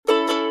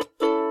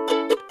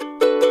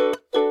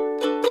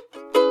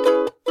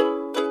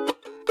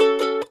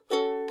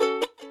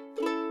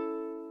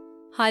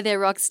Hi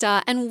there,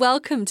 Rockstar, and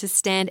welcome to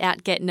Stand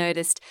Out, Get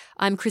Noticed.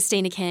 I'm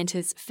Christina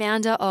Canters,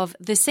 founder of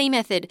The C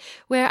Method,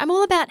 where I'm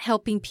all about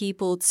helping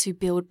people to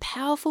build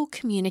powerful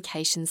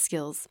communication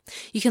skills.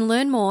 You can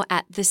learn more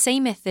at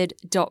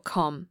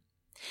thecmethod.com.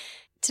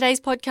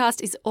 Today's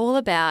podcast is all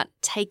about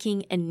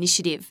taking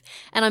initiative,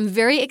 and I'm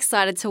very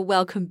excited to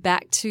welcome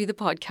back to the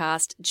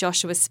podcast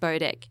Joshua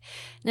Spodek.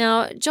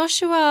 Now,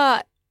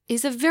 Joshua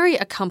is a very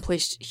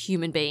accomplished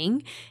human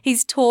being.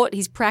 He's taught,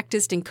 he's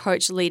practiced and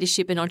coached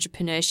leadership and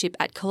entrepreneurship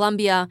at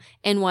Columbia,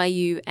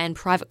 NYU, and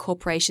private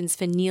corporations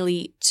for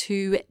nearly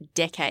 2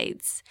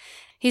 decades.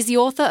 He's the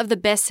author of the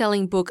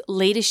best-selling book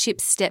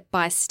Leadership Step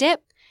by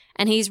Step,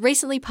 and he's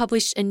recently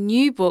published a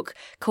new book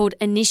called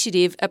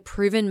Initiative, A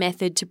Proven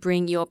Method to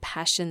Bring Your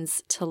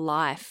Passions to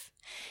Life.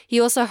 He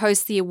also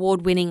hosts the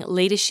award-winning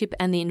Leadership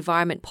and the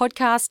Environment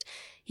podcast.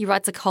 He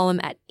writes a column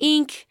at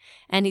Inc.,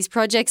 and his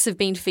projects have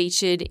been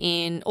featured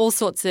in all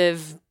sorts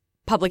of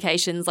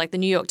publications like the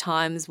New York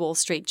Times, Wall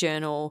Street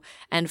Journal,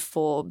 and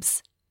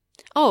Forbes.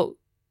 Oh,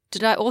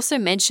 did I also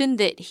mention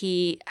that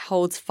he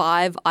holds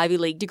 5 Ivy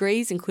League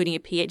degrees, including a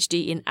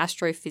PhD in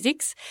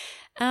astrophysics?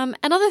 And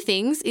other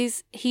things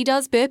is he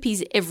does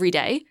burpees every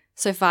day.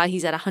 So far,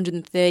 he's at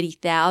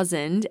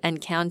 130,000 and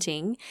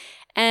counting.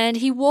 And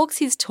he walks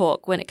his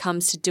talk when it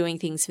comes to doing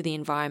things for the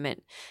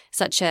environment,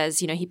 such as,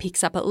 he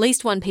picks up at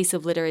least 1 piece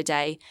of litter a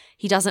day.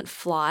 He doesn't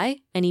fly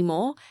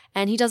anymore,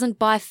 and he doesn't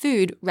buy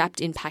food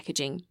wrapped in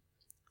packaging.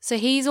 So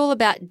he's all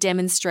about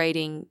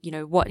demonstrating,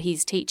 what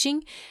he's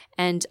teaching.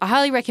 And I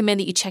highly recommend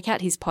that you check out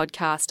his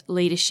podcast,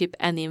 Leadership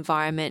and the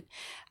Environment.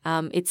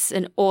 It's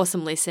an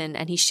awesome listen,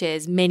 and he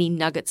shares many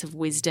nuggets of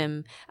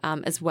wisdom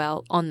as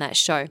well on that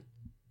show.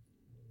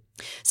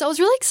 So I was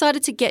really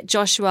excited to get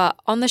Joshua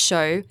on the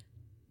show.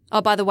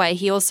 Oh, by the way,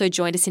 he also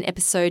joined us in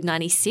episode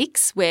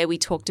 96, where we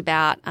talked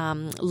about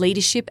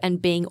leadership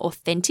and being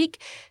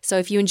authentic. So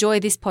if you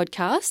enjoy this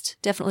podcast,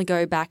 definitely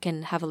go back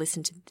and have a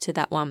listen to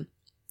that one.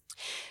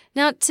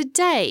 Now,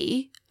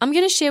 today, I'm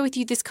going to share with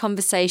you this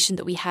conversation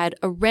that we had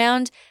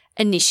around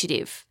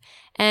initiative.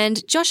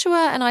 And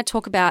Joshua and I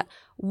talk about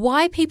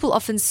why people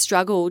often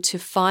struggle to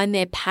find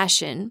their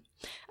passion,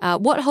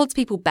 what holds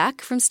people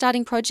back from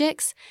starting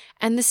projects,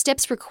 and the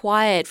steps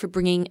required for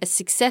bringing a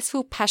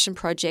successful passion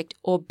project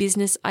or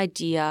business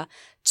idea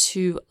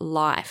to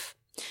life.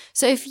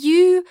 So if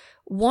you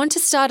want to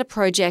start a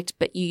project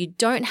but you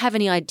don't have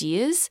any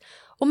ideas,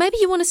 or maybe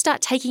you want to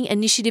start taking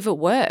initiative at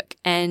work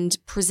and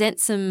present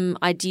some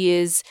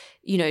ideas,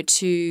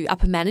 to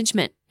upper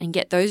management and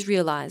get those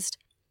realized.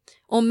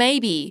 Or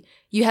maybe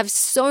you have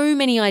so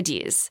many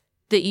ideas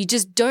that you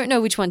just don't know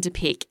which one to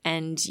pick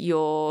and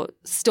you're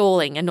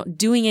stalling and not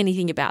doing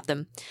anything about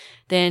them,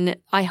 then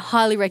I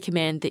highly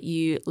recommend that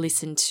you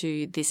listen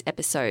to this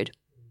episode.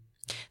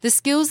 The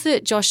skills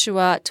that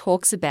Joshua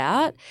talks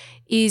about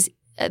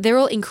they're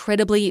all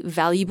incredibly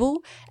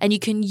valuable, and you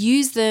can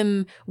use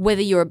them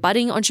whether you're a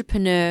budding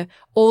entrepreneur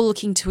or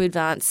looking to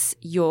advance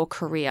your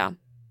career.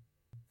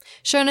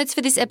 Show notes for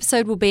this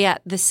episode will be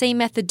at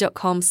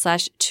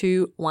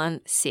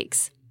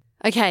thecmethod.com/216.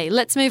 Okay,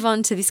 let's move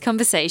on to this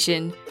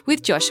conversation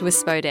with Joshua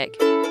Spodek.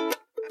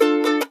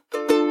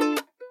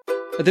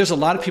 There's a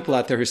lot of people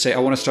out there who say, I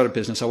want to start a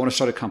business, I want to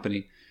start a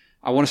company,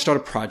 I want to start a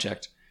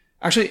project.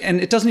 Actually,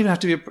 and it doesn't even have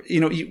to be,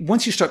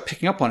 once you start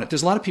picking up on it,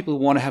 there's a lot of people who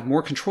want to have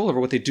more control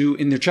over what they do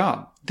in their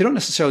job. They don't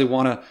necessarily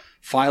want to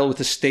file with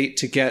the state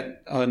to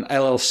get an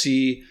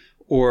LLC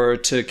or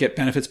to get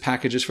benefits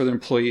packages for their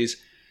employees.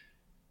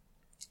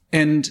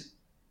 And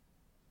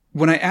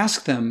when I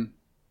ask them,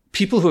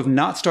 people who have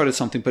not started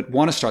something but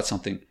want to start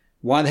something,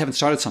 why they haven't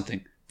started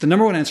something, the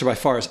number one answer by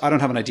far is, I don't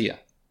have an idea.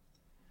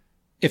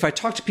 If I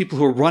talk to people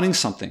who are running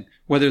something,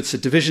 whether it's a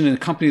division in a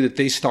company that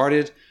they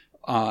started,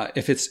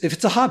 if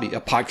it's a hobby,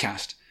 a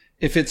podcast,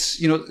 if it's,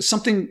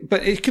 something,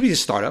 but it could be a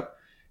startup.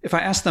 If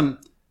I ask them,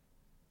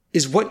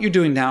 is what you're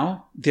doing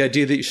now the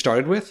idea that you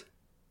started with?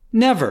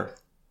 Never.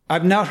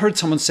 I've now heard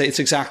someone say it's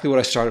exactly what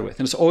I started with.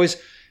 And it's always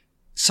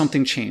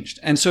something changed.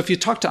 And so if you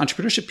talk to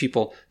entrepreneurship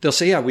people, they'll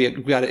say, yeah, we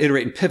got to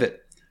iterate and pivot.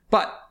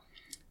 But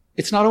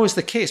it's not always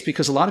the case,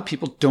 because a lot of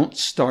people don't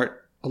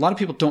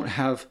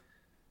have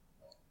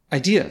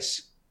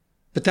ideas.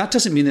 But that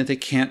doesn't mean that they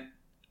can't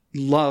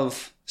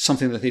love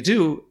something that they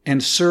do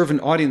and serve an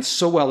audience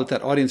so well that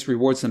that audience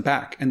rewards them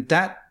back. And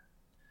that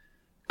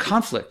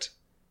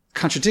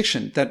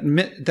contradiction,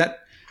 that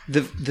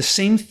the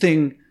same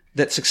thing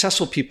that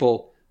successful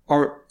people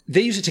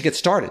they use it to get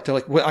started. They're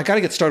like, well, I got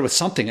to get started with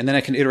something and then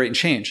I can iterate and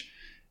change.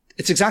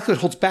 It's exactly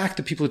what holds back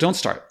the people who don't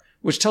start,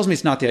 which tells me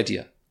it's not the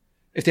idea.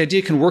 If the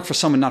idea can work for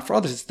some and not for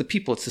others, it's the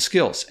people, it's the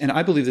skills. And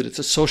I believe that it's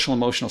the social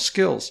emotional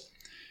skills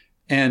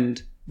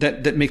and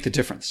that make the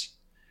difference.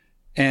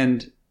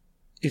 And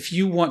if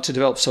you want to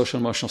develop social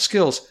emotional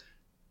skills,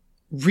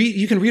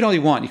 you can read all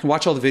you want. You can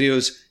watch all the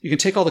videos. You can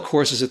take all the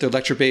courses if they're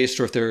lecture based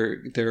or if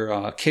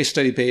they're case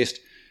study based.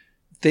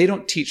 They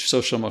don't teach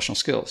social emotional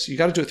skills. You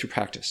got to do it through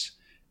practice.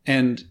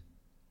 And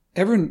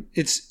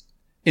it's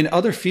in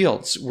other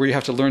fields where you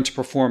have to learn to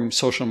perform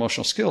social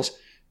emotional skills,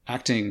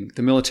 acting,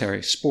 the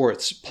military,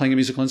 sports, playing a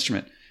musical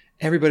instrument.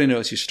 Everybody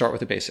knows you start with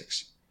the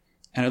basics.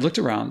 And I looked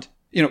around,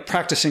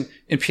 practicing.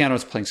 In piano,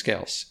 it's playing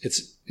scales.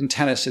 It's in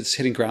tennis, it's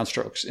hitting ground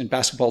strokes. In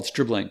basketball, it's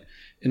dribbling.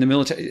 In the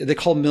military, they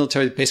call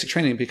military basic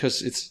training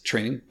because it's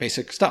training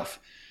basic stuff.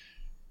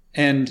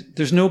 And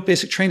there's no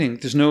basic training.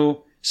 There's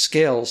no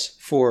scales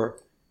for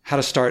how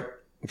to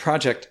start a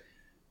project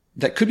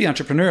that could be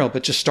entrepreneurial,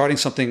 but just starting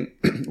something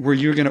where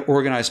you're going to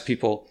organize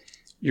people,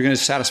 you're going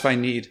to satisfy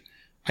need.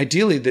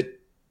 Ideally, that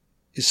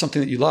is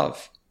something that you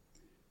love.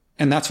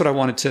 And that's what I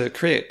wanted to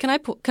create. Can I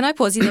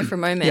pause you there for a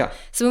moment? Yeah.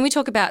 So when we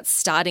talk about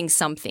starting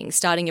something,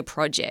 starting a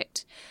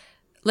project,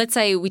 let's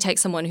say we take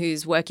someone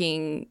who's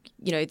working,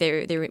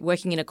 they're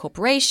working in a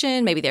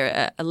corporation, maybe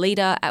they're a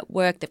leader at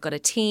work, they've got a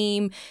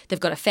team, they've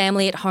got a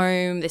family at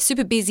home, they're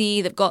super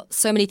busy, they've got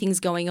so many things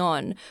going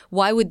on.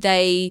 Why would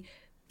they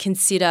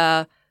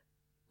consider,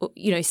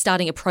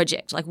 starting a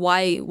project? Like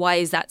why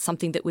is that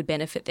something that would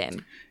benefit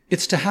them?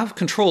 It's to have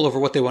control over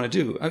what they want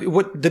to do. I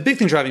mean, the big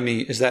thing driving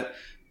me is that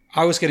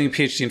I was getting a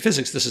PhD in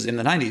physics. This is in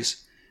the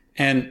 90s.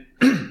 And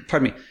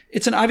pardon me,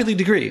 it's an Ivy League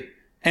degree.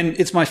 And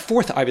it's my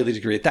fourth Ivy League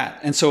degree at that.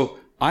 And so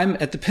I'm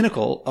at the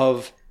pinnacle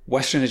of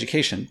Western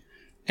education.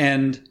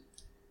 And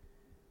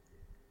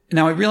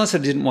now I realized I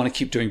didn't want to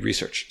keep doing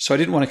research. So I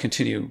didn't want to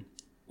continue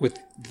with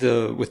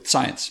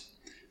science.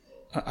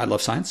 I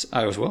love science.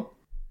 I always will.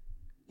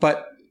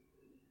 But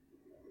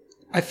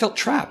I felt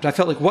trapped. I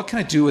felt like, what can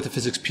I do with a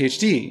physics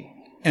PhD?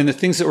 And the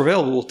things that were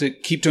available to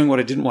keep doing what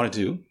I didn't want to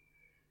do.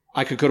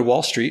 I could go to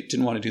Wall Street.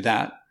 Didn't want to do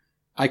that.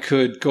 I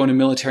could go into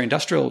military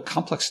industrial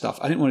complex stuff.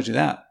 I didn't want to do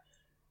that.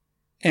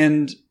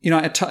 And,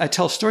 I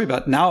tell a story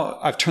about, now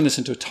I've turned this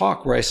into a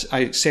talk where I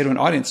say to an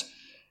audience,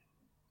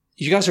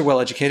 you guys are well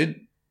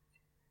educated.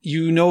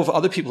 You know of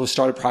other people who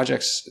started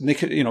projects, and they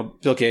could,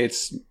 Bill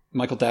Gates,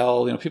 Michael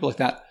Dell, people like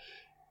that.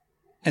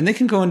 And they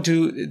can go and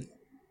do,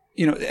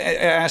 I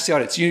ask the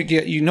audience,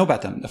 you know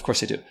about them. Of course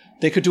they do.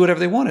 They could do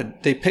whatever they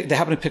wanted. They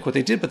happen to pick what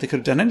they did, but they could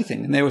have done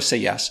anything. And they always say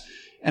yes.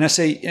 And I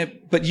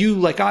say, but you,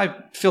 like I,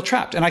 feel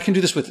trapped. And I can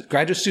do this with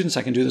graduate students.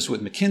 I can do this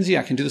with McKinsey.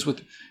 I can do this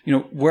with,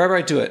 wherever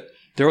I do it.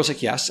 They're always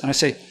like, yes. And I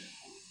say,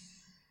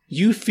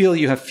 you feel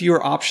you have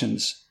fewer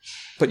options,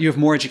 but you have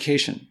more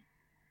education.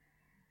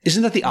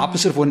 Isn't that the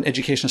opposite of what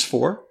education is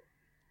for?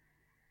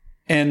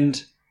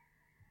 And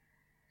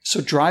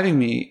so driving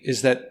me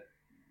is that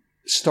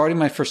starting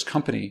my first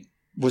company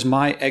was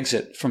my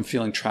exit from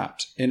feeling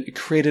trapped. And it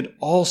created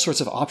all sorts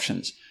of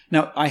options.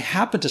 Now, I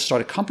happened to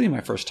start a company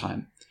my first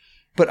time,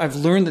 but I've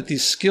learned that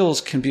these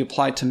skills can be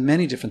applied to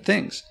many different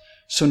things.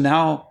 So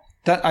now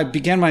that I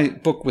began my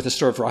book with the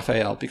story of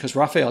Raphael, because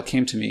Raphael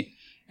came to me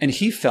and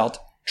he felt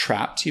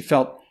trapped. He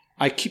felt,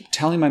 I keep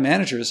telling my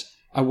managers,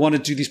 I want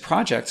to do these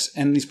projects,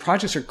 and these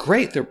projects are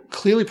great. They're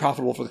clearly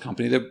profitable for the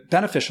company. They're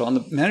beneficial. And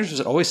the managers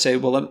would always say,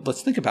 well,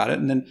 let's think about it.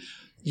 And then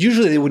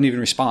usually they wouldn't even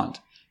respond.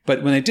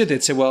 But when they did,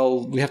 they'd say,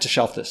 well, we have to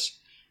shelf this.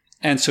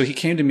 And so he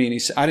came to me and he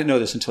said, I didn't know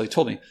this until he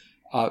told me.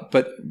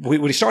 But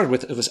what he started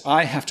with was,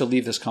 I have to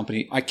leave this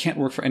company. I can't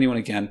work for anyone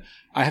again.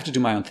 I have to do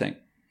my own thing.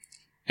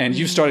 And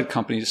you've started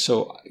companies,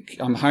 so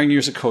I'm hiring you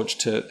as a coach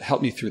to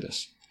help me through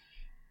this.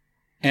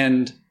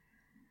 And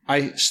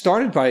I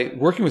started by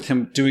working with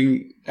him,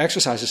 doing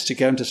exercises to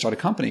get him to start a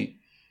company.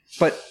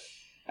 But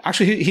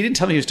actually, he didn't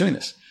tell me he was doing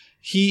this.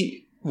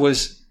 He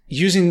was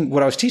using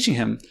what I was teaching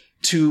him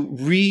to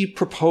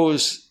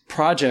re-propose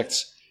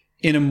projects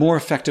in a more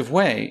effective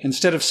way.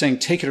 Instead of saying,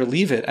 take it or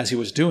leave it, as he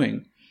was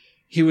doing,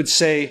 he would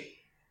say,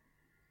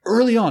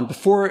 early on,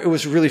 before it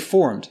was really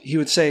formed, he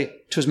would say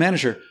to his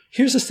manager,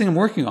 here's this thing I'm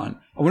working on.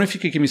 I wonder if you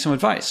could give me some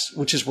advice,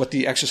 which is what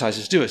the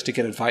exercises do, is to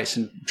get advice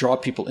and draw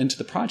people into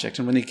the project.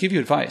 And when they give you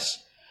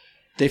advice,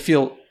 they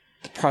feel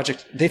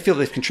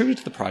they've contributed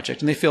to the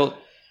project, and they feel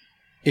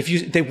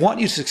they want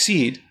you to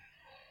succeed,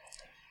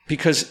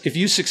 because if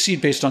you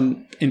succeed based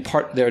on, in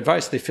part, their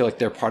advice, they feel like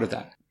they're part of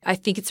that. I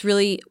think it's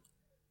really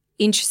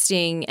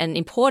interesting and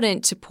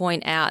important to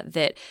point out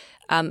that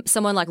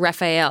someone like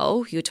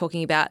Raphael, who you're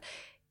talking about,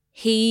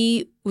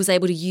 he was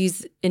able to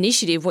use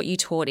initiative, what you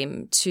taught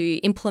him, to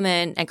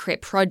implement and create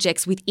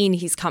projects within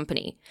his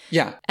company.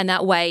 Yeah. And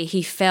that way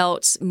he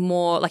felt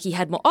more like he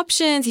had more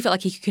options. He felt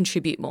like he could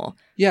contribute more.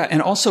 Yeah.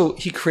 And also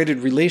he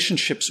created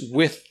relationships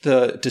with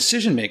the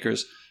decision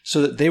makers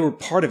so that they were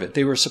part of it.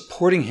 They were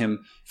supporting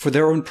him for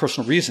their own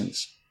personal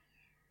reasons.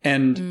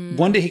 And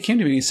one day he came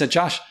to me and he said,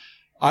 Josh,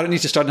 I don't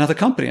need to start another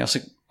company. I was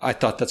like, I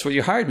thought that's what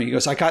you hired me. He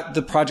goes, I got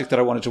the project that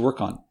I wanted to work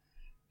on.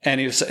 And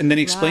then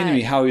he explained to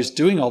me how he was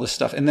doing all this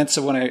stuff. And that's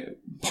when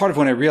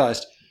I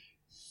realized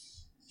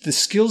the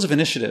skills of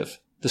initiative,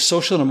 the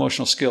social and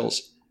emotional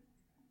skills,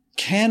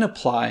 can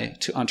apply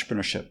to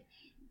entrepreneurship.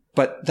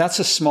 But that's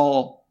a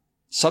small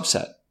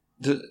subset.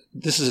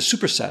 This is a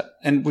superset,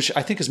 and which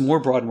I think is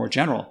more broad and more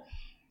general.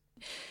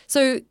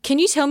 So can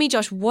you tell me,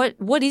 Josh,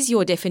 what is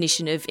your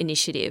definition of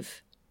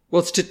initiative?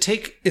 Well, it's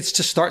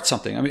to start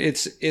something. I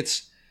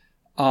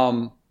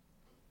mean,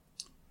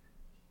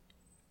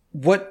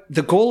 what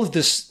the goal of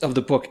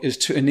the book is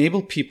to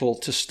enable people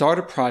to start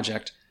a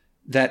project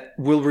that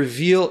will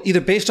reveal, either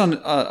based on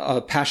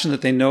a passion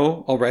that they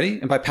know already,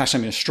 and by passion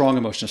I mean a strong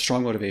emotion, a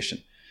strong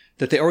motivation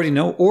that they already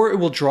know, or it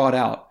will draw it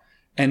out.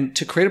 and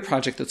to create a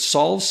project that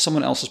solves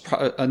someone else's,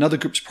 another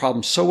group's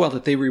problem so well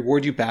that they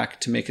reward you back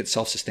to make it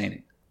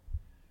self-sustaining.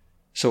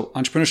 So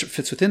entrepreneurship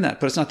fits within that,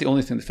 but it's not the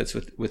only thing that fits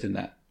within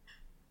that.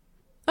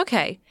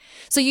 Okay.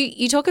 So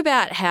you talk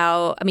about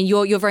how, I mean,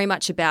 you're very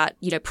much about,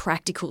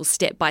 practical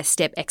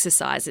step-by-step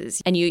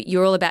exercises, and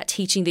you're all about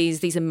teaching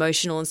these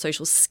emotional and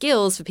social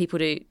skills for people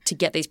to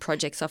get these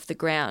projects off the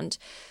ground.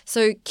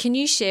 So can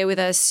you share with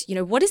us,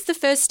 what is the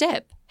first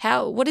step?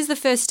 What is the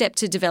first step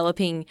to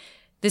developing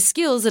the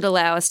skills that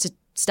allow us to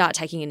start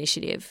taking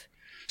initiative?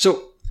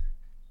 So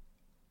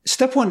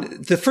step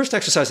one, the first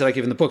exercise that I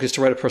give in the book is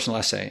to write a personal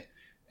essay.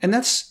 And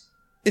that's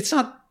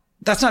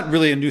not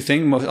really a new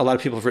thing. A lot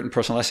of people have written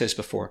personal essays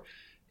before.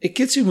 It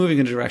gets you moving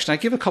in a direction. I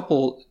give a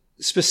couple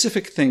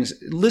specific things.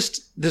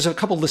 There's a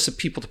couple lists of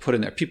people to put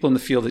in there, people in the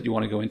field that you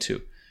want to go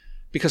into,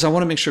 because I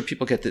want to make sure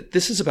people get that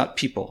this is about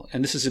people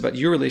and this is about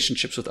your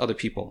relationships with other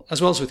people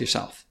as well as with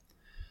yourself.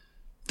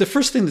 The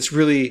first thing that's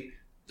really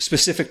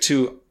specific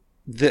to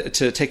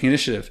taking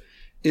initiative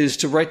is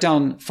to write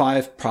down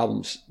 5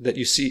 problems that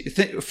you see.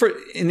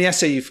 In the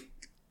essay, you've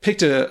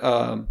picked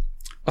a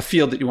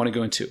field that you want to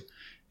go into,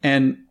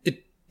 and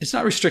it's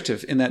not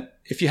restrictive in that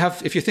if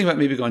you think about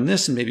maybe going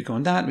this and maybe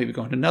going that, maybe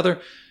going another,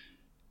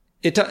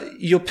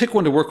 you'll pick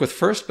one to work with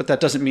first, but that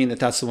doesn't mean that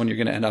that's the one you're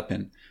going to end up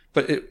in.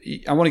 But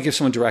I want to give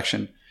someone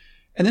direction,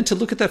 and then to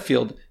look at that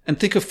field and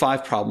think of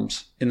 5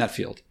 problems in that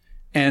field,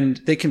 and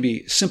they can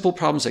be simple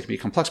problems, they can be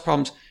complex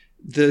problems.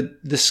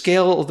 The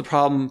scale of the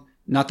problem,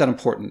 not that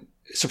important,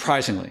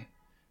 surprisingly,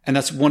 and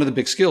that's one of the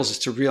big skills, is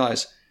to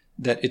realize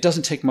that it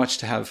doesn't take much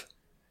to have.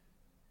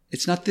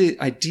 It's not the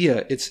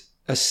idea; it's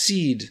a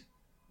seed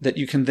that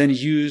you can then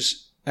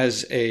use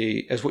as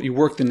what you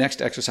work the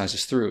next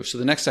exercises through. So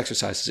the next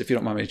exercises, if you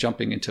don't mind me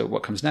jumping into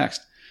what comes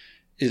next,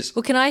 is...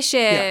 Well, can I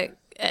share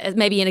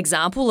maybe an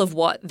example of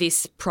what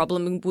this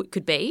problem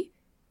could be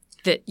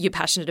that you're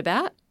passionate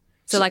about?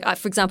 So like,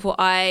 for example,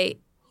 I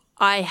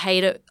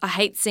hate it. I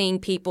hate seeing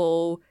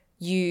people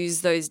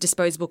use those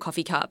disposable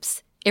coffee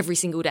cups every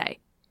single day.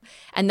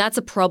 And that's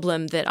a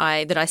problem that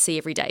I see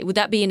every day. Would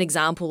that be an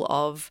example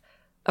of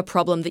a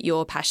problem that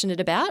you're passionate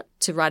about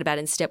to write about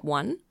in step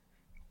 1?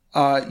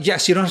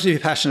 Yes, you don't have to be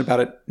passionate about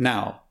it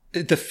now.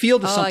 The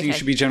field is something you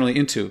should be generally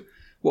into.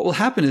 What will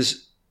happen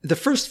is the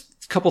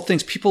first couple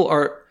things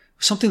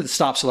something that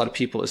stops a lot of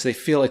people is they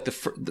feel like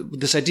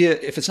this idea,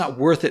 if it's not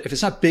worth it, if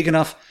it's not big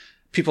enough,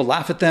 people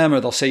laugh at them or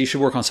they'll say you should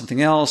work on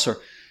something else,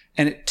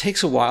 and it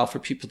takes a while for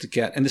people to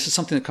get, and this is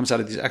something that comes out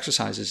of these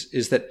exercises,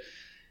 is that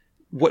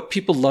what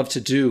people love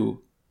to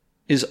do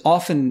is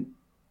often,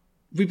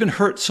 we've been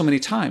hurt so many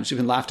times, we've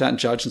been laughed at and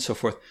judged and so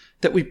forth,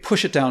 that we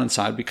push it down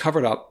inside, we cover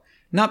it up,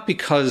 not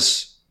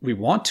because we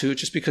want to,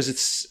 just because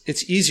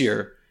it's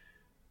easier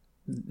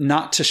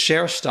not to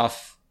share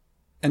stuff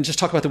and just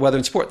talk about the weather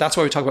and sport. That's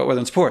why we talk about weather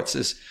and sports,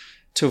 is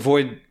to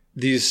avoid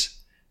these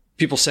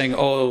people saying,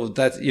 oh,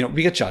 that,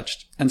 we get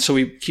judged. And so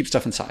we keep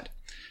stuff inside.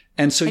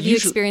 And so have you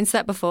experienced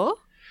that before?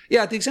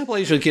 Yeah. The example I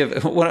usually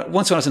give,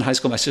 once when I was in high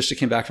school, my sister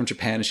came back from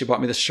Japan and she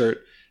bought me this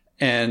shirt,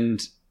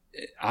 and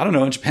I don't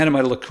know, in Japan it might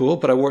have looked cool,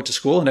 but I wore it to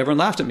school and everyone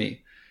laughed at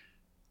me.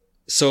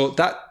 So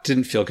that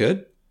didn't feel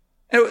good.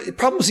 And the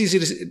problem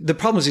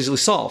was easily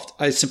solved.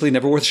 I simply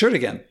never wore the shirt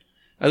again,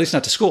 at least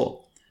not to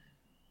school.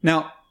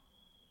 Now,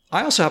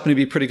 I also happen to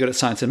be pretty good at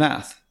science and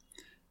math,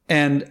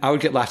 and I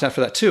would get laughed at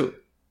for that too.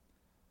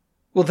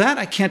 Well, that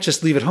I can't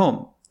just leave at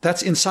home.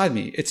 That's inside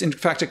me. It's in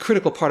fact a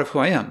critical part of who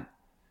I am.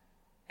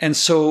 And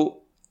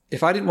so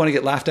if I didn't want to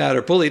get laughed at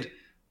or bullied,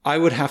 I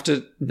would have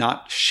to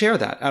not share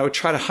that. I would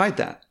try to hide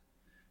that.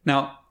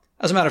 Now,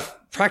 as a matter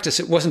of practice,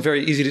 it wasn't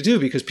very easy to do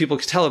because people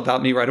could tell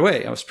about me right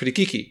away. I was pretty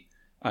geeky.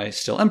 I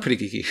still am pretty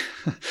geeky.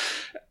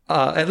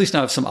 At least now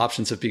I have some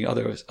options of being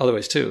other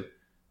ways too,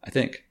 I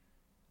think.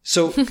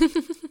 So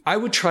I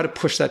would try to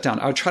push that down.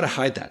 I would try to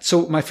hide that.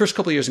 So my first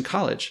couple of years in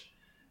college,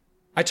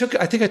 I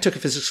think I took a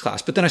physics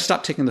class, but then I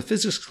stopped taking the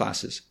physics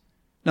classes.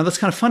 Now that's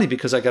kind of funny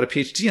because I got a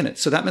PhD in it.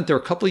 So that meant there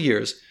were a couple of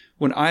years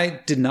when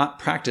I did not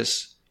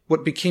practice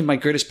what became my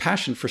greatest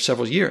passion for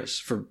several years,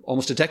 for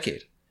almost a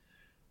decade.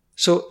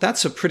 So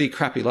that's a pretty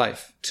crappy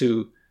life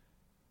to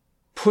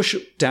push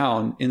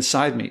down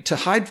inside me, to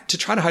try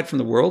to hide from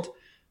the world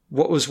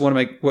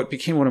what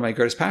became one of my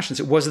greatest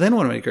passions. It was then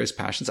one of my greatest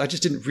passions. I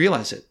just didn't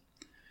realize it.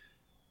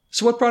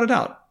 So what brought it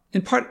out?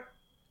 In part,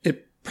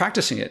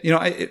 practicing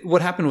it.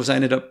 What happened was I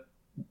ended up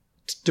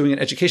doing an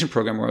education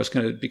program where I was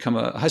going to become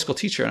a high school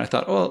teacher. And I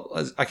thought, well,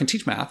 I can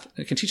teach math,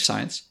 I can teach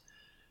science.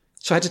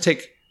 So I had to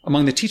take,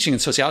 among the teaching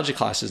and sociology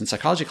classes and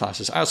psychology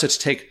classes, I also had to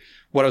take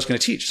what I was going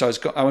to teach. So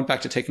I went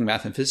back to taking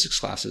math and physics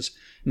classes,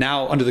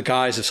 now under the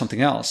guise of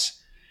something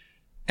else.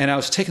 And I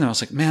was taking them, I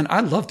was like, man, I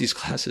love these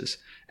classes.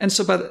 And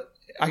so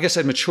I guess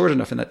I'd matured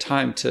enough in that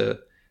time to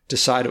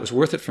decide it was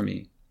worth it for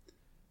me.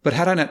 But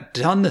had I not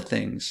done the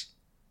things,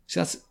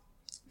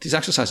 these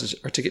exercises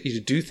are to get you to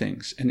do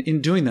things. And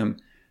in doing them,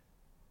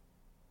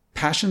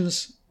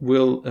 passions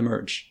will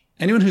emerge.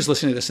 Anyone who's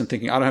listening to this and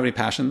thinking, I don't have any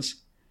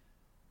passions,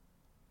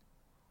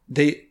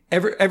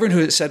 everyone who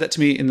has said that to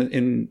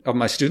me of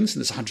my students,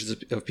 and there's hundreds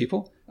of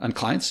people and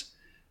clients,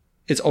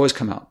 it's always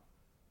come out.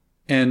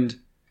 And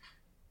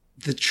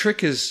the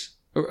trick is,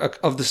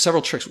 of the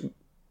several tricks,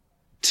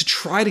 to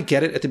try to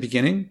get it at the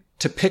beginning,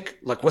 to pick,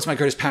 like, what's my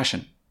greatest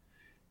passion?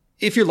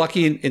 If you're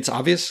lucky and it's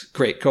obvious,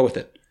 great, go with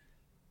it.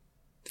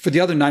 For the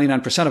other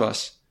 99% of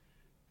us,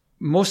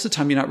 most of the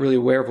time you're not really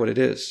aware of what it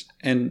is.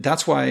 And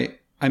that's why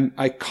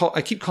I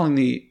keep calling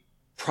the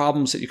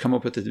problems that you come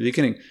up with at the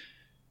beginning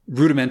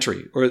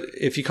rudimentary, or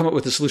if you come up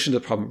with a solution to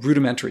the problem,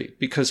 rudimentary.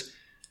 Because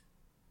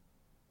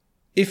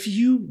if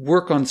you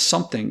work on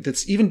something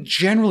that's even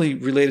generally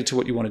related to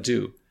what you want to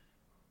do,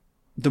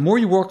 the more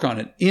you work on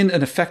it in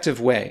an effective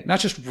way, not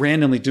just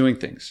randomly doing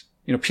things.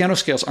 Piano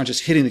scales aren't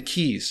just hitting the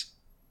keys.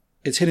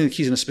 It's hitting the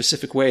keys in a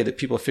specific way that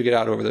people have figured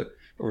out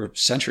over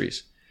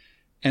centuries.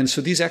 And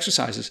so these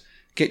exercises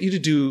get you to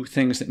do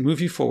things that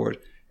move you forward.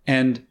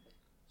 And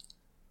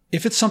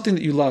if it's something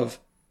that you love,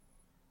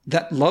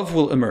 that love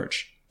will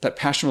emerge, that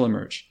passion will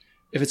emerge.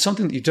 If it's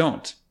something that you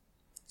don't,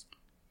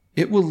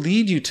 it will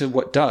lead you to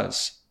what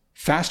does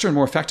faster and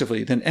more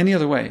effectively than any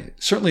other way,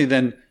 certainly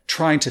than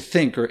trying to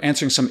think or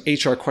answering some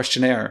HR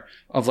questionnaire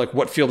of like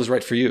what field is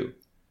right for you.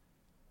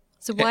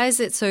 So why is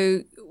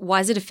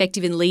it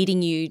effective in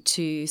leading you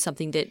to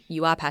something that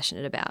you are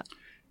passionate about?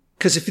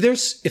 Because if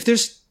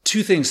there's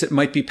two things that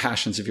might be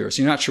passions of yours,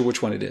 you're not sure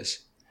which one it is,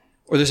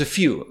 or there's a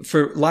few,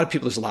 for a lot of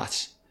people there's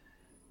lots,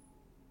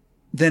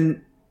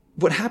 then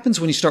what happens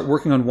when you start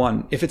working on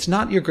one, if it's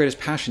not your greatest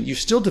passion, you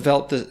still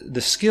develop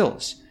the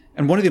skills.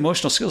 And one of the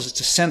emotional skills is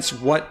to sense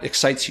what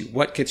excites you,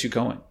 what gets you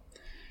going.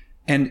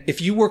 And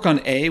if you work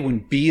on A when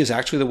B is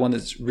actually the one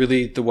that's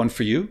really the one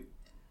for you,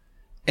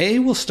 A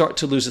will start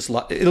to lose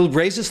it'll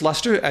raise its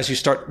luster as you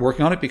start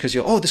working on it, because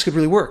this could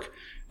really work.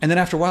 And then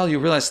after a while, you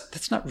realize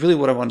that's not really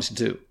what I wanted to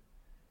do.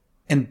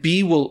 And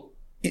B will,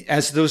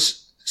 as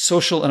those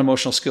social and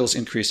emotional skills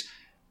increase,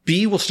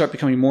 B will start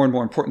becoming more and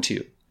more important to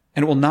you,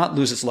 and it will not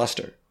lose its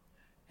luster.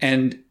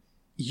 And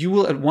you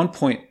will, at one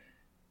point,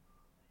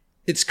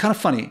 it's kind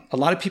of funny. A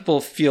lot of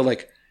people feel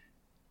like,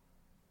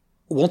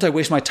 won't I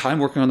waste my time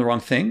working on the wrong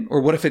thing?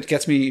 Or what if it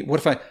gets me, what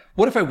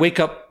if I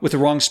wake up with the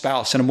wrong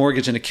spouse and a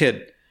mortgage and a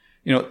kid,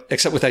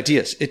 except with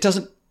ideas? It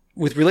doesn't,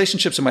 with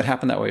relationships, it might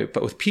happen that way,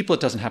 but with people,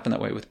 it doesn't happen that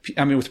way.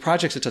 With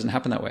projects, it doesn't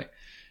happen that way.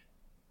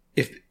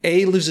 If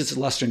A loses its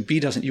luster and B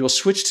doesn't, you will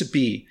switch to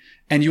B,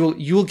 and you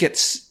will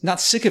get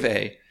not sick of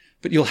A,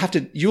 but you'll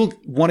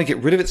want to get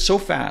rid of it so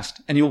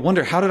fast, and you'll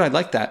wonder, how did I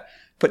like that?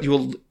 But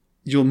you'll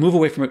move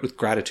away from it with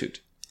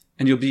gratitude.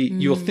 And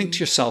you'll think to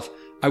yourself,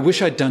 I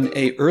wish I'd done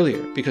A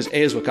earlier, because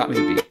A is what got me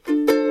to B.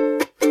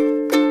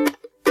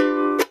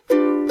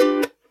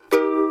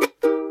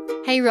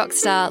 Hey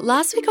Rockstar,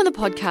 last week on the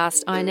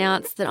podcast, I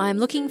announced that I'm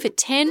looking for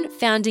 10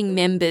 founding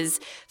members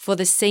for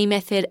the C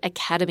Method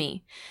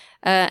Academy.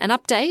 An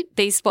update,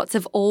 these spots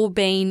have all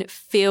been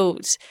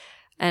filled.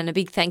 And a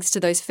big thanks to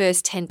those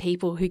first 10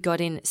 people who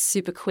got in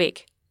super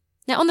quick.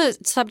 Now, on the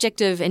subject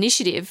of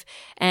initiative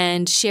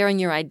and sharing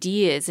your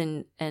ideas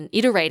and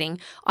iterating,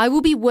 I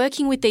will be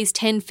working with these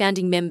 10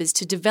 founding members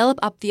to develop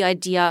up the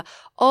idea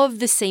of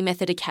the C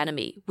Method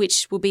Academy,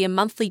 which will be a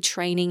monthly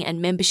training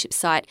and membership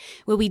site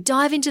where we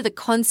dive into the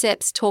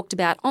concepts talked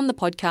about on the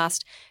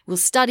podcast, we'll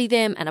study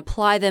them and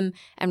apply them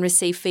and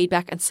receive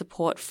feedback and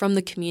support from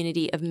the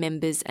community of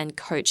members and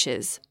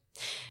coaches.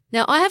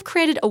 Now, I have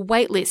created a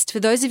waitlist for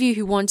those of you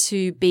who want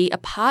to be a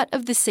part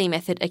of the C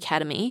Method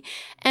Academy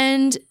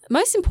and,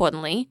 most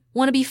importantly,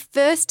 want to be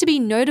first to be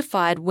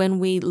notified when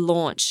we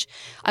launch.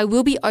 I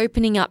will be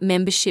opening up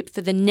membership for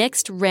the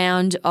next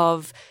round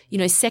of,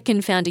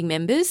 second founding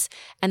members,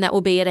 and that will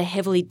be at a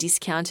heavily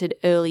discounted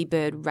early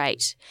bird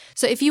rate.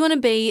 So if you want to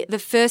be the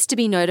first to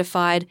be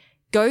notified,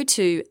 go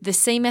to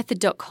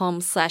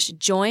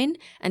thecmethod.com/join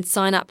and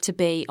sign up to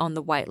be on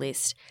the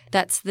waitlist.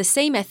 That's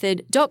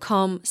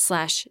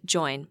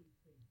thecmethod.com/join.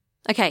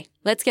 Okay,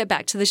 let's get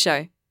back to the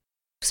show.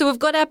 So we've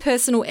got our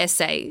personal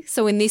essay.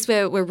 So in this,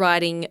 we're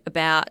writing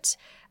about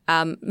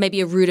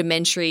maybe a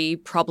rudimentary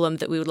problem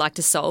that we would like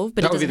to solve,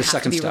 but it doesn't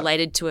have to be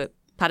related to it.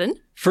 Pardon?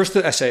 First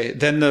the essay,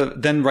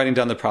 then writing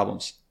down the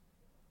problems.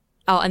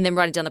 Oh, and then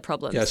writing down the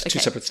problems. Yeah, it's two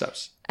separate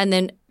steps. And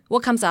then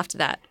what comes after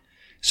that?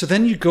 So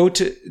then then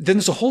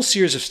there's a whole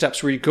series of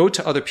steps where you go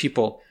to other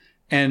people,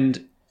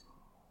 and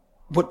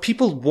what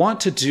people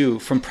want to do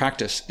from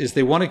practice is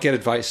they want to get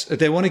advice.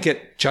 They want to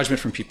get judgment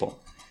from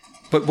people.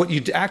 But what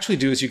you actually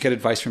do is you get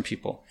advice from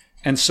people.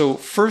 And so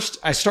first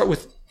I start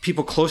with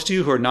people close to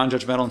you who are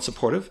non-judgmental and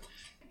supportive.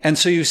 And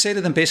so you say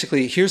to them,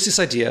 basically, here's this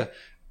idea,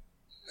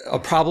 a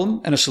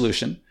problem and a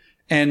solution.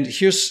 And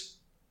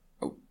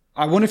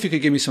I wonder if you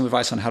could give me some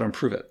advice on how to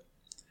improve it.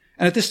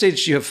 And at this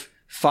stage, you have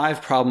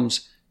 5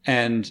 problems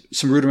and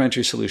some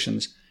rudimentary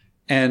solutions.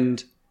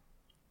 And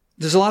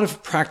there's a lot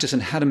of practice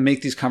in how to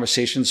make these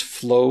conversations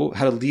flow,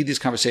 how to lead these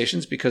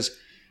conversations, because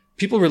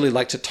people really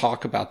like to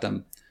talk about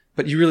them,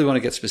 but you really want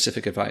to get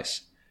specific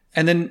advice.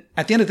 And then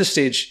at the end of this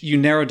stage, you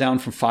narrow down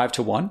from 5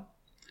 to 1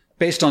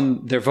 based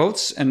on their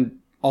votes and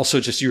also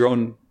just your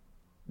own,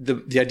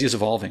 the ideas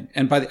evolving.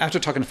 And after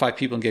talking to 5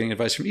 people and getting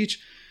advice from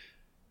each,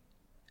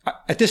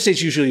 at this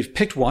stage, usually you've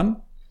picked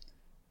one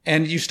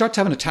and you start to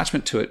have an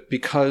attachment to it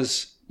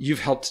because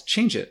you've helped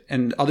change it,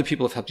 and other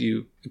people have helped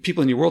you,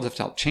 people in your world have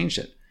helped change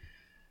it.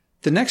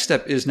 The next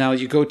step is now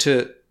you go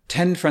to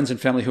 10 friends and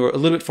family who are a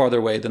little bit farther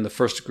away than the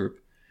first group,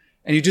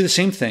 and you do the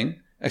same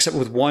thing, except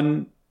with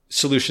one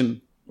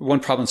solution, one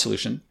problem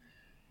solution.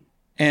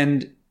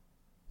 And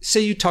say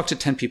you talk to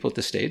 10 people at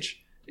this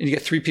stage, and you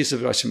get 3 pieces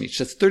of advice from each.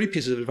 That's 30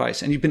 pieces of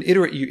advice, and you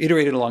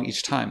iterated along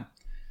each time.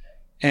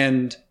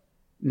 And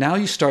now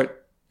it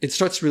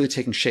starts really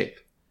taking shape.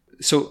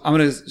 So I'm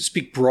going to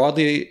speak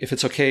broadly, if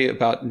it's okay,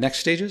 about next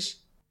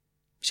stages.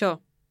 Sure.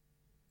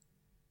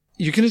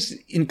 You're going to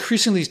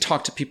increasingly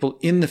talk to people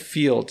in the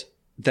field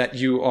that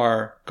you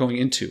are going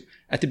into.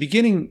 At the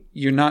beginning,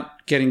 you're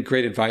not getting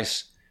great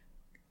advice.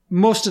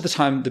 Most of the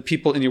time, the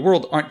people in your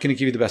world aren't going to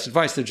give you the best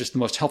advice. They're just the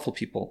most helpful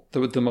people,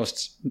 the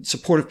most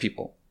supportive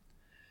people.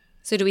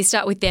 So do we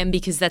start with them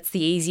because that's the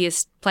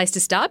easiest place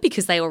to start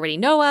because they already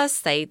know us,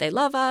 they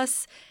love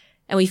us,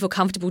 and we feel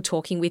comfortable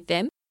talking with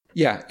them?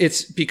 Yeah,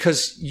 it's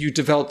because you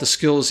develop the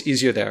skills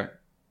easier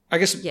there. I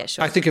guess Yeah,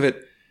 sure. I think of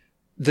it,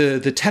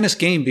 the tennis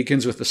game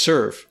begins with the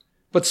serve,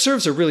 but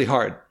serves are really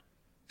hard.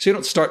 So you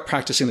don't start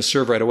practicing the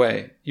serve right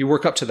away. You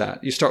work up to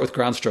that. You start with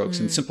ground strokes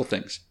and simple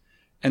things.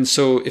 And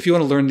so if you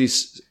want to learn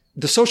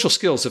the social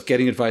skills of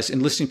getting advice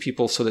and listening to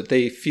people so that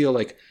they feel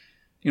like,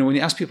 when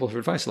you ask people for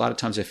advice, a lot of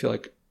times they feel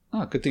like,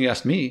 oh, good thing you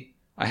asked me.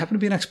 I happen to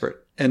be an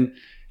expert. And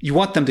you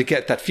want them to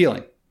get that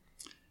feeling.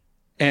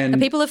 And are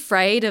people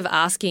afraid of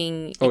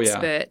asking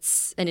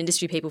experts and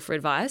industry people for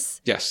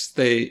advice? Yes,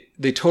 they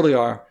totally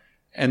are.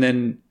 And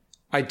then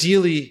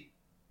ideally,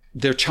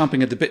 they're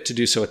chomping at the bit to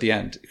do so at the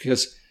end.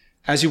 Because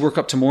as you work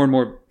up to more and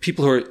more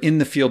people who are in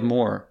the field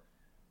more,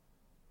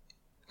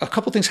 a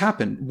couple things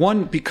happen.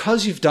 One,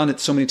 because you've done it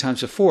so many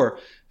times before,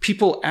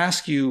 people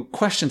ask you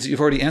questions that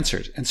you've already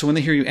answered. And so when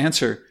they hear you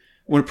answer,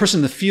 when a person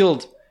in the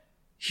field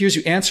hears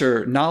you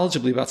answer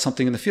knowledgeably about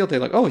something in the field, they're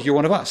like, oh, you're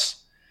one of us.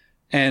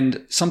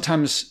 And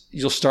sometimes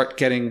you'll talk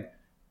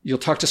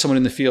to someone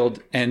in the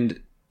field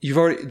and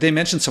they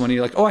mentioned someone and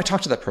you're like, oh, I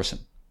talked to that person.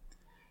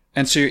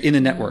 And so you're in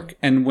a network.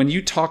 And when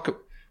you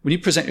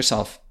present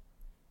yourself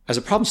as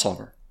a problem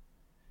solver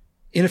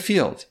in a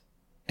field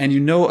and you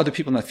know other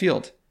people in that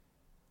field,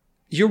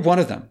 you're one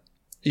of them.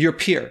 You're a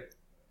peer.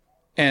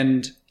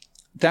 And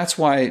that's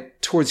why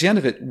towards the end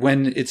of it,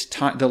 when it's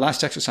time, the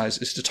last exercise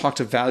is to talk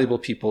to valuable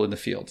people in the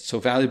field. So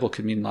valuable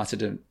could mean lots of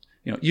different,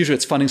 usually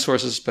it's funding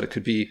sources, but it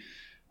could be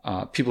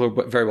people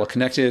who are very well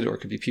connected, or it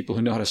could be people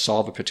who know how to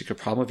solve a particular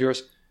problem of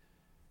yours.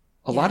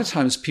 A lot of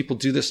times people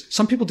do this.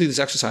 Some people do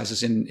these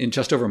exercises in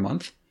just over a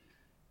month,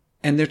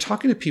 and they're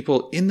talking to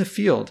people in the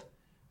field,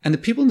 and the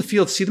people in the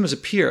field see them as a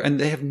peer, and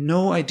they have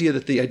no idea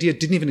that the idea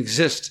didn't even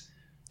exist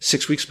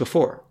 6 weeks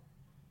before.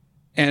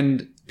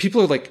 And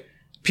people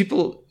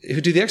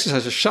who do the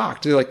exercise are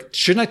shocked. They're like,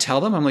 shouldn't I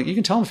tell them? I'm like, you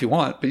can tell them if you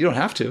want, but you don't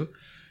have to.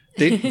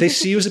 They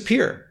see you as a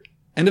peer.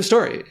 End of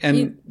story.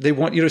 And they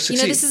want you to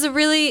succeed. This is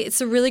it's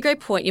a really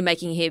great point you're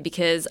making here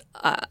because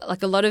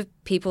like a lot of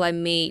people I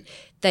meet,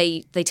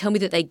 they tell me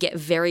that they get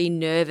very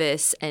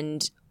nervous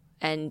and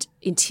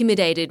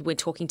intimidated when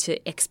talking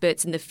to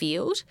experts in the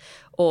field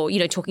or,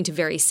 talking to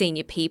very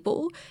senior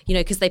people,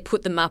 because they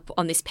put them up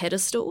on this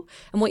pedestal.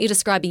 And what you're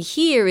describing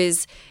here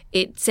is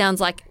it sounds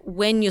like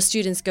when your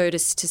students go to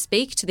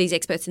speak to these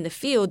experts in the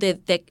field,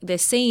 they're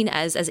seen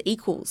as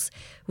equals,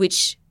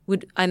 which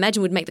I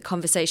imagine would make the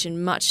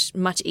conversation much,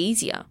 much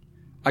easier.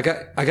 I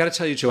got to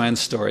tell you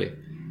Joanne's story.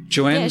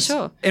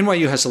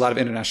 NYU has a lot of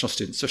international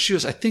students. So she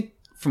was, I think,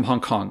 from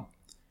Hong Kong.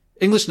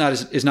 English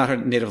is not her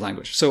native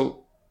language.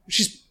 So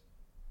she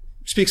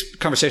speaks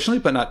conversationally,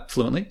 but not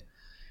fluently.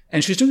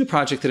 And she was doing a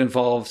project that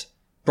involved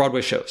Broadway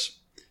shows.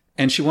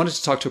 And she wanted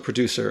to talk to a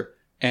producer,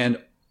 and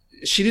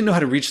she didn't know how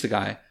to reach the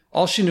guy.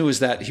 All she knew was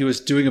that he was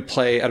doing a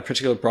play at a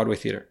particular Broadway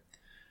theater.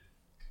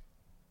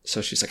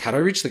 So she's like, how do I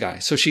reach the guy?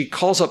 So she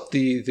calls up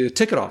the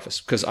ticket office,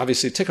 because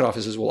obviously ticket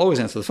offices will always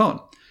answer the phone.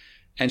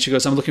 And she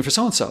goes, I'm looking for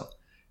so-and-so.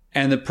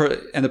 And the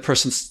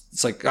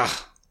person's like,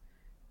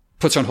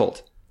 puts her on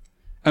hold.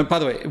 And by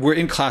the way, we're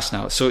in class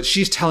now. So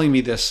she's telling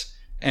me this,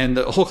 and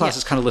the whole class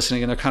is kind of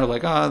listening, and they're kind of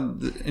like,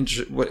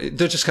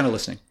 they're just kind of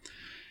listening.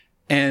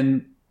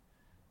 And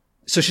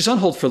so she's on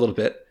hold for a little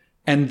bit,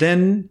 and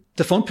then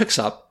the phone picks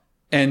up,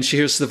 and she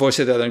hears the voice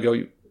of the other and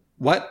go,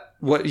 what?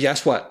 What?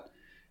 Yes, what?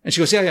 And she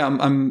goes,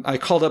 yeah, I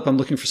called up, I'm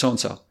looking for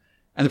so-and-so.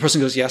 And the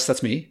person goes, yes,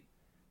 that's me.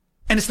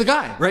 And it's the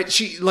guy, right?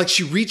 She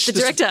reached the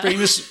this director.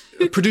 Famous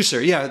producer.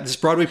 Yeah, this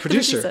Broadway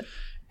producer.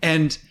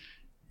 And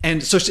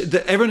so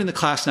everyone in the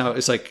class now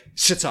is like,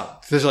 sits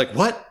up. They're like,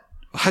 what?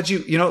 How'd you,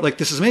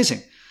 this is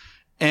amazing.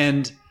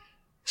 And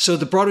so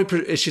the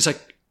Broadway, she's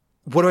like,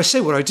 what do I say?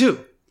 What do I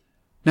do?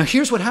 Now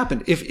here's what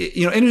happened. If,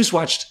 anyone who's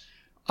watched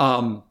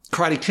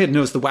Karate Kid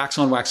knows the wax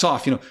on, wax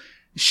off,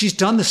 she's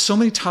done this so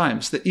many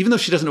times that even though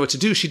she doesn't know what to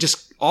do, she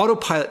just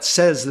autopilot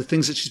says the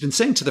things that she's been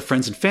saying to the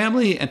friends and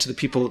family and to the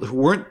people who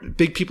weren't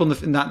big people,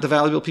 not the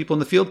valuable people in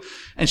the field.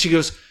 And she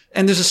goes,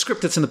 and there's a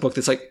script that's in the book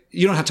that's like,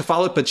 you don't have to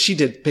follow it, but she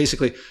did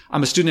basically,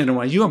 I'm a student at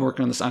NYU, I'm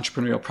working on this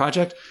entrepreneurial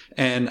project.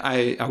 And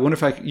I wonder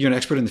if you're an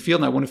expert in the field,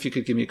 and I wonder if you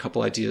could give me a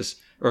couple ideas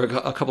or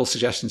a couple of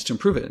suggestions to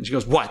improve it. And she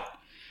goes, what?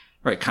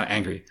 right? Kind of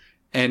angry.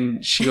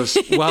 And she goes,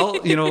 well,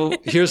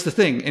 here's the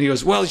thing. And he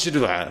goes, well, you should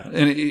do that.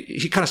 And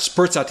he kind of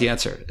spurts out the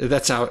answer.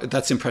 That's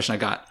the impression I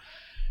got.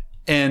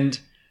 And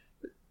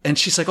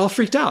she's like all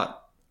freaked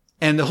out.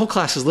 And the whole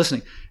class is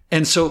listening.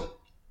 And so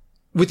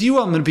with you,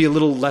 I'm going to be a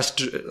little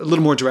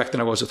more direct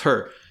than I was with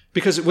her,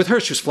 because with her,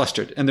 she was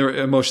flustered and there were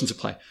emotions at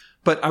play.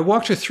 But I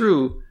walked her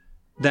through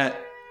that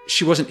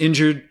she wasn't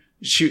injured.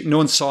 No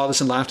one saw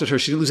this and laughed at her.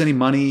 She didn't lose any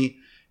money.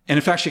 And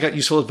in fact, she got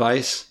useful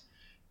advice.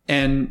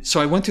 And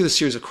so I went through this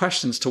series of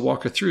questions to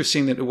walk her through,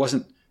 seeing that it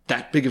wasn't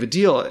that big of a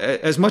deal,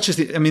 as much as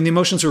the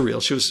emotions were real.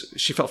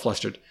 She felt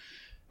flustered.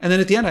 And then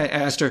at the end, I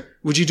asked her,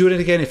 would you do it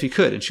again if you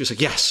could? And she was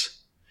like,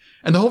 yes.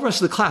 And the whole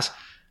rest of the class,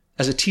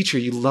 as a teacher,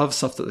 you love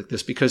something like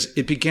this because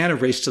it began a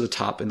race to the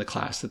top in the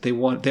class, that they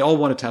all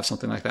wanted to have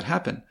something like that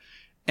happen.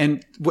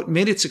 And what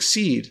made it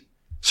succeed,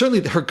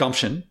 certainly her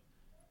gumption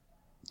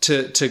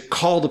to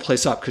call the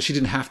place up, because she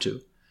didn't have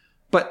to,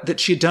 but that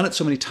she had done it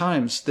so many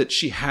times that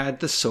she had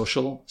the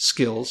social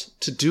skills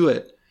to do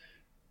it,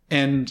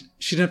 and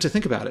she didn't have to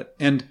think about it,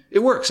 and it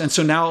works. And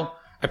so now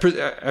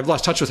I've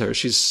lost touch with her.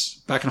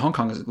 She's back in Hong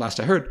Kong, last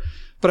I heard,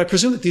 but I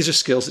presume that these are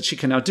skills that she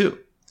can now do.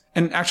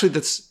 And actually,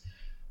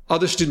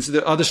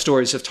 the other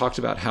stories have talked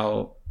about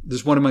how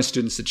there's one of my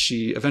students that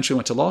she eventually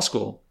went to law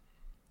school,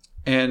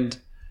 and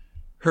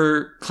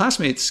her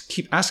classmates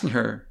keep asking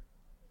her,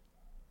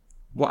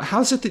 well,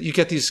 how is it that you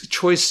get these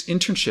choice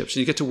internships and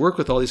you get to work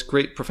with all these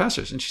great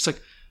professors? And she's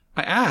like,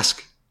 I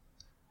ask.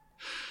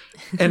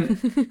 And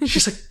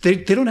she's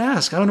like, they don't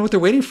ask. I don't know what they're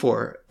waiting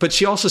for. But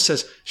she also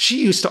says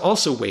she used to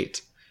also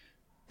wait.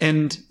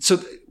 And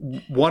so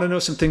want to know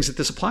some things that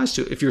this applies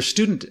to. If you're a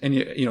student and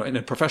you in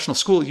a professional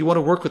school, you want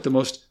to work with the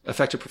most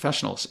effective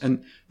professionals.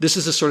 And this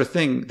is the sort of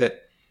thing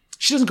that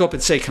she doesn't go up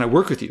and say, can I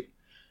work with you?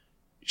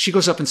 She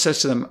goes up and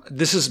says to them,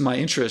 this is my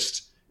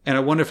interest. And I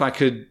wonder if I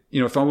could,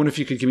 I wonder if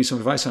you could give me some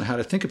advice on how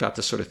to think about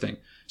this sort of thing.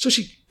 So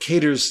she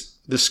caters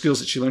the skills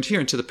that she learned here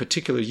into the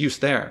particular use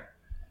there.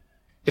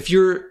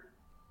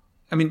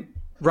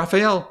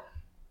 Raphael,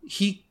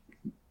 he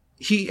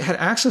had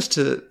access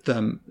to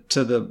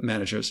the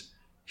managers.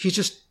 He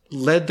just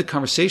led the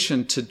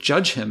conversation to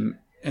judge him.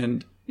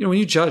 And, when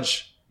you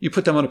judge, you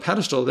put them on a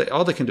pedestal,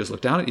 all they can do is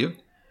look down at you.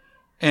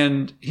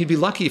 And he'd be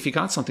lucky if he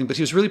got something, but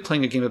he was really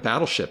playing a game of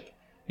Battleship.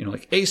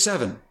 Like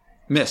A7,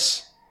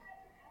 miss.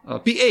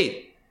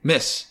 B8,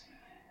 miss.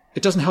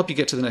 It doesn't help you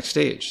get to the next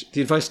stage. The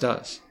advice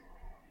does.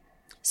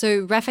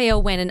 So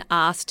Raphael went and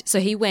asked,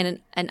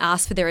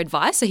 for their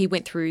advice. So he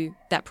went through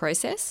that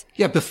process.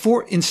 Yeah.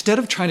 Instead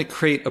of trying to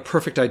create a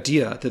perfect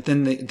idea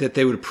that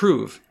they would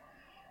approve,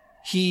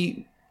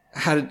 he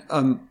had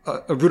a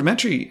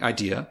rudimentary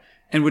idea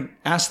and would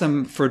ask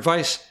them for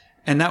advice.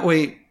 And that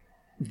way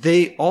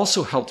they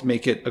also helped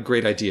make it a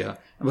great idea.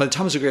 And by the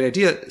time it was a great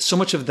idea, so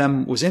much of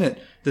them was in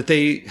it that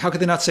how could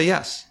they not say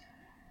yes?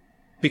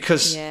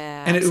 Because,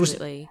 and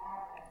absolutely.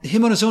 It was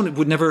him on his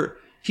own.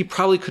 He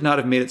probably could not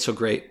have made it so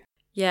great.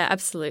 Yeah,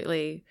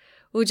 absolutely.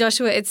 Well,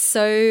 Joshua, it's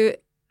so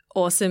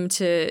awesome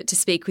to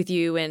speak with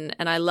you. And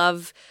I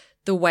love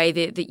the way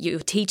that you're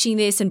teaching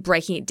this and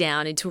breaking it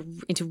down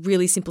into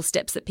really simple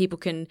steps that people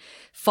can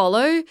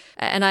follow.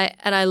 And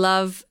I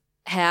love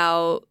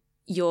how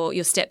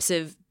your steps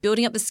of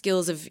building up the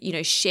skills of,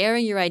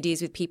 sharing your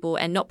ideas with people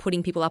and not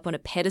putting people up on a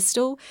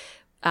pedestal.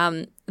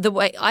 The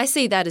way I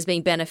see that as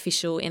being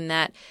beneficial in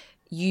that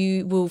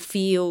you will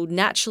feel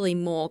naturally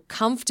more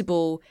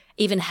comfortable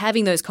even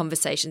having those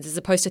conversations, as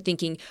opposed to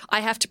thinking,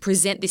 I have to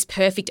present this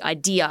perfect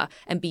idea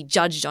and be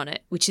judged on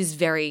it, which is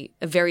a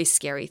very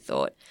scary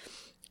thought.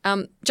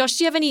 Josh,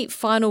 do you have any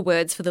final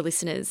words for the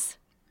listeners?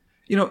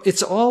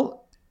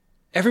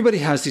 Everybody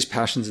has these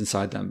passions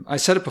inside them. I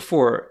said it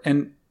before,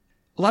 and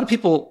a lot of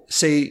people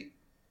say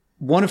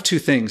one of two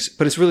things,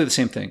 but it's really the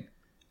same thing.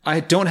 I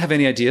don't have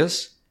any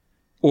ideas,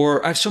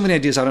 or I have so many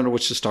ideas I don't know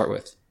which to start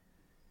with.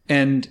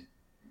 And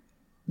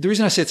the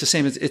reason I say it's the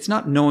same is it's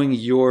not knowing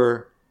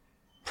your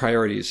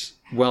priorities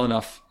well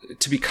enough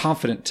to be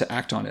confident to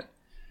act on it.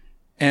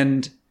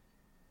 And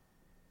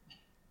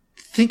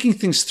thinking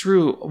things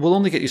through will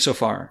only get you so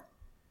far,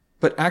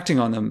 but acting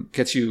on them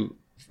gets you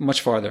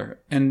much farther.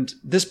 And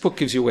this book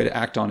gives you a way to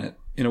act on it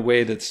in a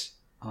way that's,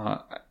 I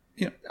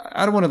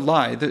don't want to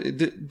lie.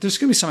 There's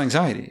going to be some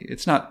anxiety.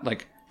 It's not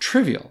like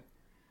trivial,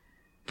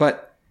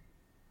 but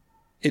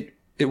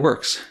it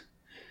works.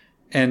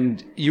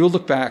 And you'll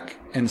look back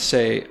and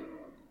say,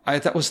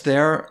 that was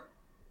there.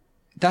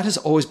 That has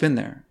always been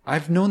there.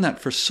 I've known that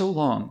for so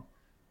long.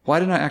 Why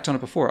didn't I act on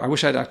it before? I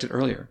wish I'd acted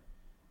earlier.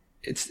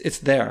 It's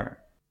there.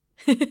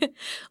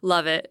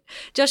 Love it.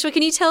 Joshua,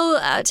 can you tell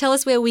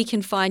us where we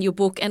can find your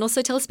book and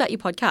also tell us about your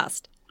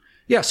podcast?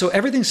 Yeah, so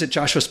everything's at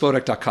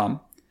joshuaspodek.com.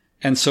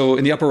 And so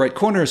in the upper right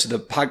corner is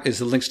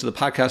the links to the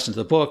podcast and to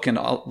the book and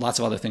lots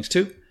of other things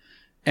too.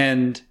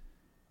 And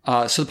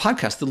so the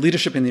podcast, the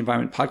Leadership in the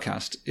Environment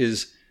podcast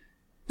is,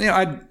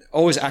 I'd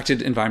always acted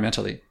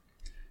environmentally.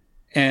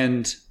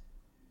 And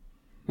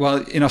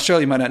well, in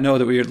Australia, you might not know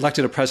that we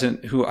elected a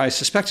president who I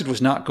suspected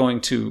was not going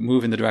to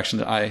move in the direction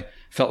that I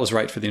felt was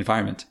right for the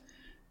environment.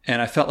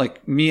 And I felt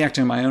like me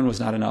acting on my own was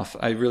not enough.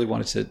 I really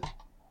wanted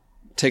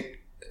to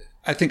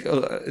I think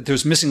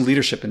there's missing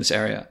leadership in this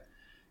area.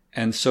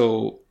 And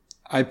so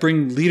I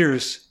bring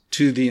leaders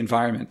to the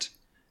environment,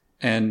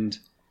 and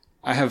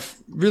I have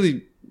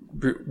really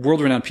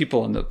world-renowned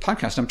people on the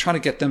podcast. I'm trying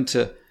to get them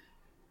to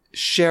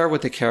share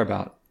what they care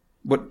about,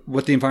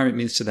 what the environment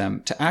means to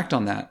them, to act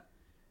on that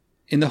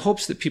in the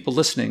hopes that people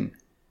listening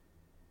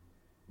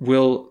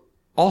will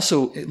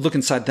also look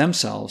inside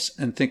themselves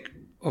and think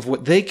of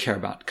what they care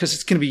about, because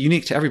it's going to be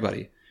unique to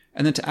everybody.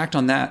 And then to act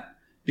on that,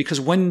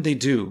 because when they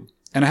do,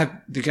 and I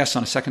have the guests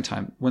on a second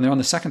time, when they're on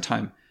the second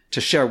time to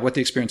share what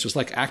the experience was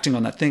like acting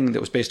on that thing that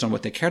was based on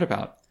what they cared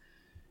about,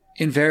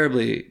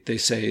 invariably they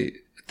say,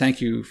 thank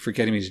you for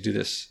getting me to do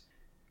this.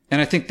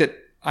 And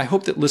I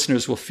hope that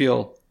listeners will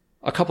feel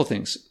a couple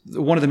things.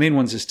 One of the main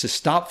ones is to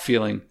stop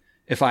feeling,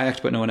 if I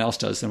act but no one else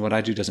does, then what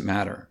I do doesn't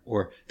matter.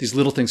 Or these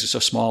little things are so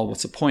small,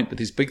 what's the point? But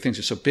these big things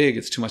are so big,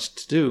 it's too much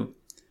to do.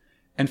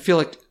 And feel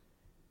like,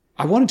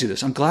 I want to do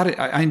this. I'm glad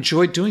I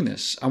enjoyed doing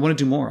this. I want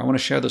to do more. I want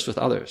to share this with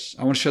others.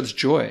 I want to share this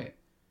joy,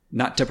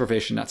 not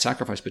deprivation, not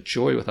sacrifice, but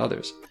joy with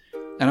others.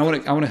 And I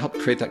want to help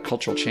create that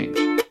cultural change.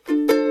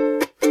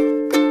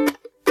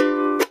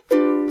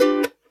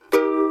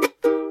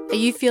 Are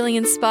you feeling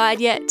inspired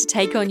yet to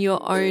take on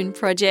your own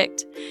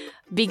project?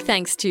 Big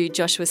thanks to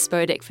Joshua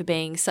Spodek for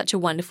being such a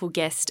wonderful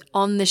guest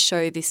on the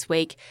show this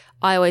week.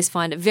 I always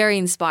find it very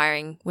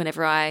inspiring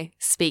whenever I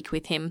speak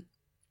with him.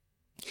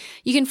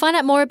 You can find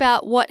out more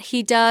about what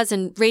he does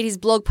and read his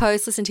blog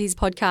posts, listen to his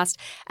podcast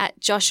at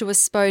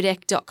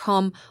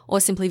joshuaspodek.com, or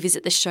simply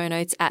visit the show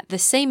notes at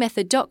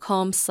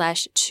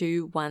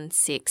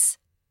thecmethod.com/216.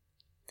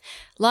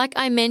 Like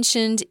I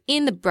mentioned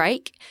in the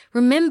break,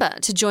 remember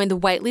to join the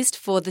waitlist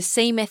for the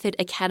C Method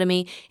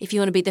Academy if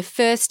you want to be the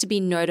first to be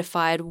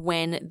notified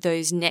when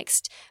those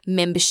next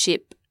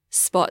membership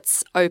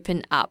spots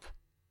open up.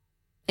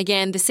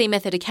 Again, the C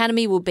Method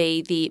Academy will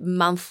be the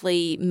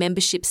monthly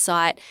membership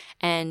site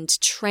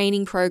and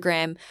training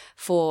program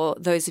for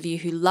those of you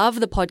who love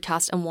the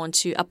podcast and want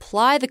to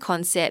apply the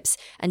concepts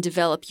and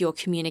develop your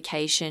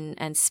communication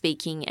and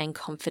speaking and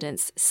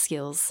confidence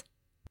skills.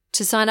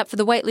 To sign up for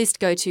the waitlist,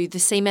 go to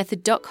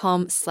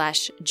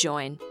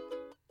thecmethod.com/join.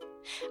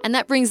 And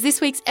that brings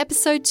this week's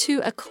episode to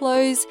a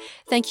close.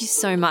 Thank you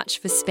so much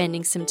for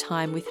spending some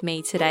time with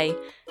me today.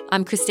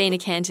 I'm Christina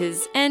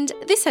Canters, and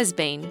this has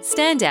been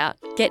Stand Out,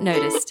 Get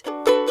Noticed.